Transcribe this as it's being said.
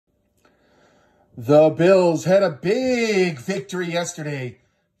The Bills had a big victory yesterday,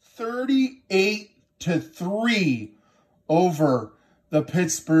 38-3 over the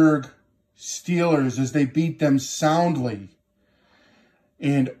Pittsburgh Steelers as they beat them soundly.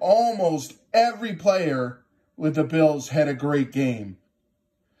 And almost every player with the Bills had a great game.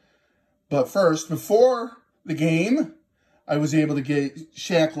 But first, before the game, I was able to get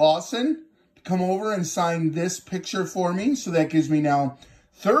Shaq Lawson to come over and sign this picture for me. So that gives me now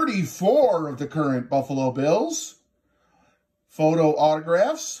 34 of the current Buffalo Bills photo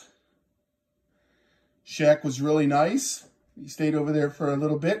autographs. Shaq was really nice. He stayed over there for a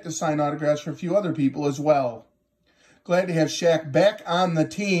little bit to sign autographs for a few other people as well. Glad to have Shaq back on the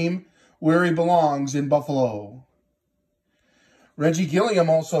team where he belongs in Buffalo. Reggie Gilliam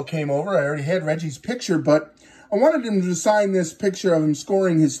also came over. I already had Reggie's picture, but I wanted him to sign this picture of him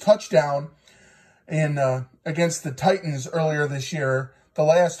scoring his touchdown against the Titans earlier this year, the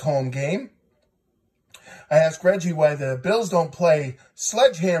last home game. I asked Reggie why the Bills don't play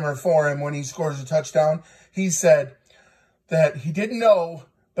Sledgehammer for him when he scores a touchdown. He said that he didn't know,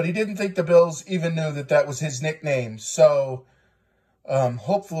 but he didn't think the Bills even knew that that was his nickname. So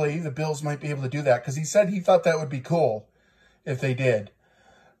hopefully the Bills might be able to do that, because he said he thought that would be cool if they did.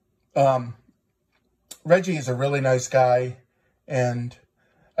 Reggie is a really nice guy, and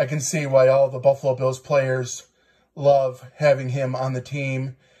I can see why all the Buffalo Bills players love having him on the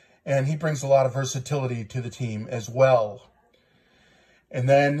team, and he brings a lot of versatility to the team as well. And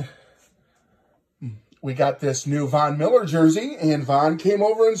then we got this new Von Miller jersey, and Von came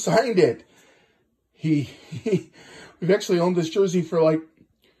over and signed it. We've actually owned this jersey for like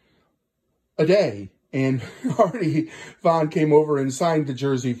a day, and already Von came over and signed the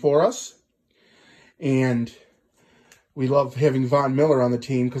jersey for us. And we love having Von Miller on the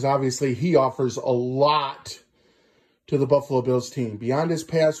team because obviously he offers a lot to the Buffalo Bills team. Beyond his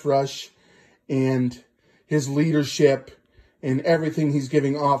pass rush and his leadership and everything he's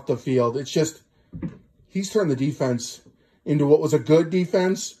giving off the field, it's just, he's turned the defense into what was a good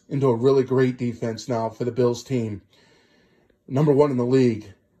defense into a really great defense now for the Bills team. #1 in the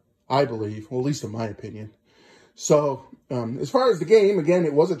league, I believe, well, at least in my opinion. So, as far as the game, again,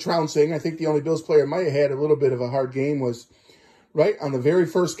 it was a trouncing. I think the only Bills player might have had a little bit of a hard game was right on the very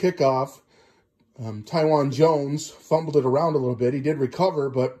first kickoff. Tywan Jones fumbled it around a little bit. He did recover,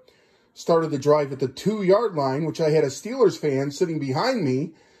 but started the drive at the 2-yard line, which I had a Steelers fan sitting behind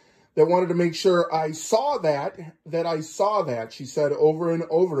me that wanted to make sure I saw that I saw that, she said over and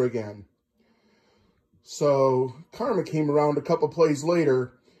over again. So Karma came around a couple plays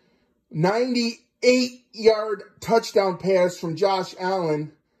later. 98-yard touchdown pass from Josh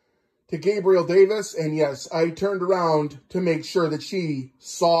Allen to Gabriel Davis. And yes, I turned around to make sure that she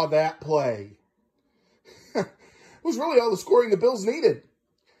saw that play. It was really all the scoring the Bills needed,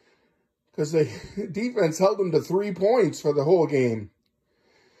 because the defense held them to 3 points for the whole game.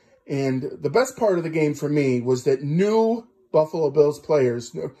 And the best part of the game for me was that new Buffalo Bills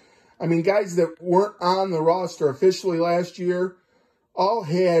players, I mean, guys that weren't on the roster officially last year, all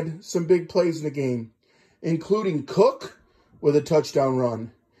had some big plays in the game, including Cook with a touchdown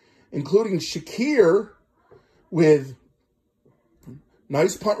run, including Shakir with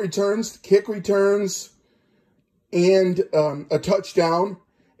nice punt returns, kick returns, and a touchdown,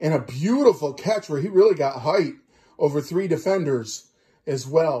 and a beautiful catch where he really got height over 3 defenders as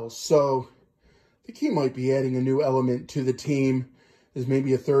well. So I think he might be adding a new element to the team as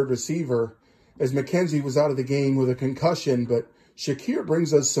maybe a third receiver, as McKenzie was out of the game with a concussion, but Shakir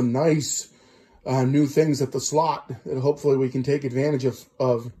brings us some nice new things at the slot that hopefully we can take advantage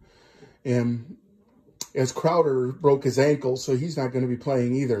of. As Crowder broke his ankle, so he's not going to be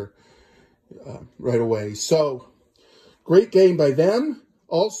playing either right away. So, great game by them.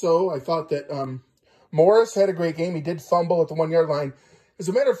 Also, I thought that Morris had a great game. He did fumble at the 1-yard line. As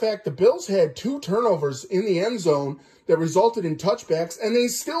a matter of fact, the Bills had 2 turnovers in the end zone that resulted in touchbacks, and they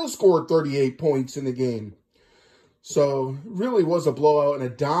still scored 38 points in the game. So, really was a blowout in a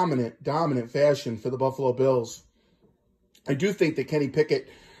dominant fashion for the Buffalo Bills. I do think that Kenny Pickett,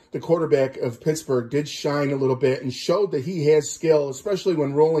 the quarterback of Pittsburgh, did shine a little bit and showed that he has skill, especially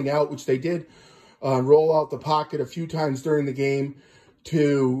when rolling out, which they did roll out the pocket a few times during the game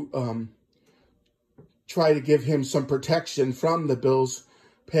to try to give him some protection from the Bills'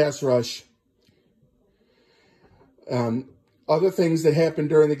 pass rush. Other things that happened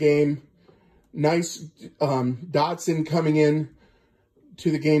during the game, nice Dotson coming in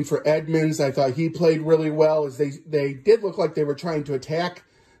to the game for Edmonds. I thought he played really well, as they did look like they were trying to attack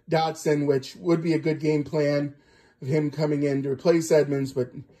Dotson, which would be a good game plan of him coming in to replace Edmonds,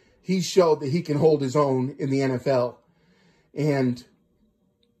 but he showed that he can hold his own in the NFL. And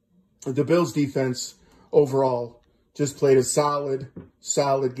the Bills defense overall just played a solid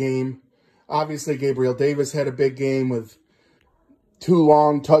game. Obviously, Gabriel Davis had a big game with 2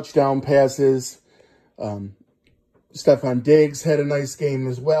 long touchdown passes. Stephon Diggs had a nice game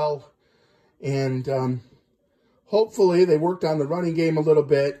as well. And hopefully they worked on the running game a little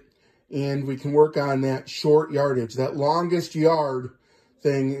bit, and we can work on that short yardage. That longest yard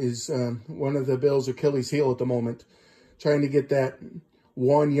thing is one of the Bills' Achilles heel at the moment. Trying to get that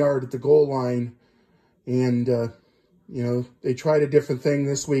 1 yard at the goal line. And, you know, they tried a different thing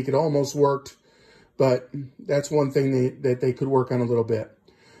this week. It almost worked. But that's one thing that they could work on a little bit.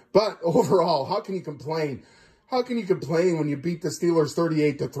 But overall, how can you complain? How can you complain when you beat the Steelers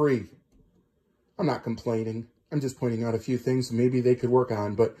 38-3? I'm not complaining. I'm just pointing out a few things maybe they could work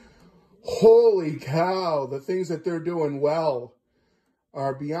on. But holy cow, the things that they're doing well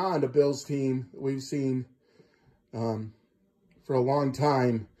are beyond a Bills team we've seen for a long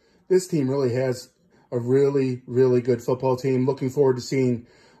time. This team really has a really, really good football team. Looking forward to seeing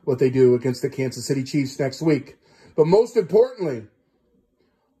what they do against the Kansas City Chiefs next week. But most importantly,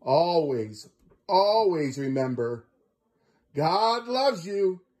 always remember, God loves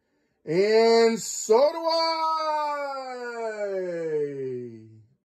you, and so do I.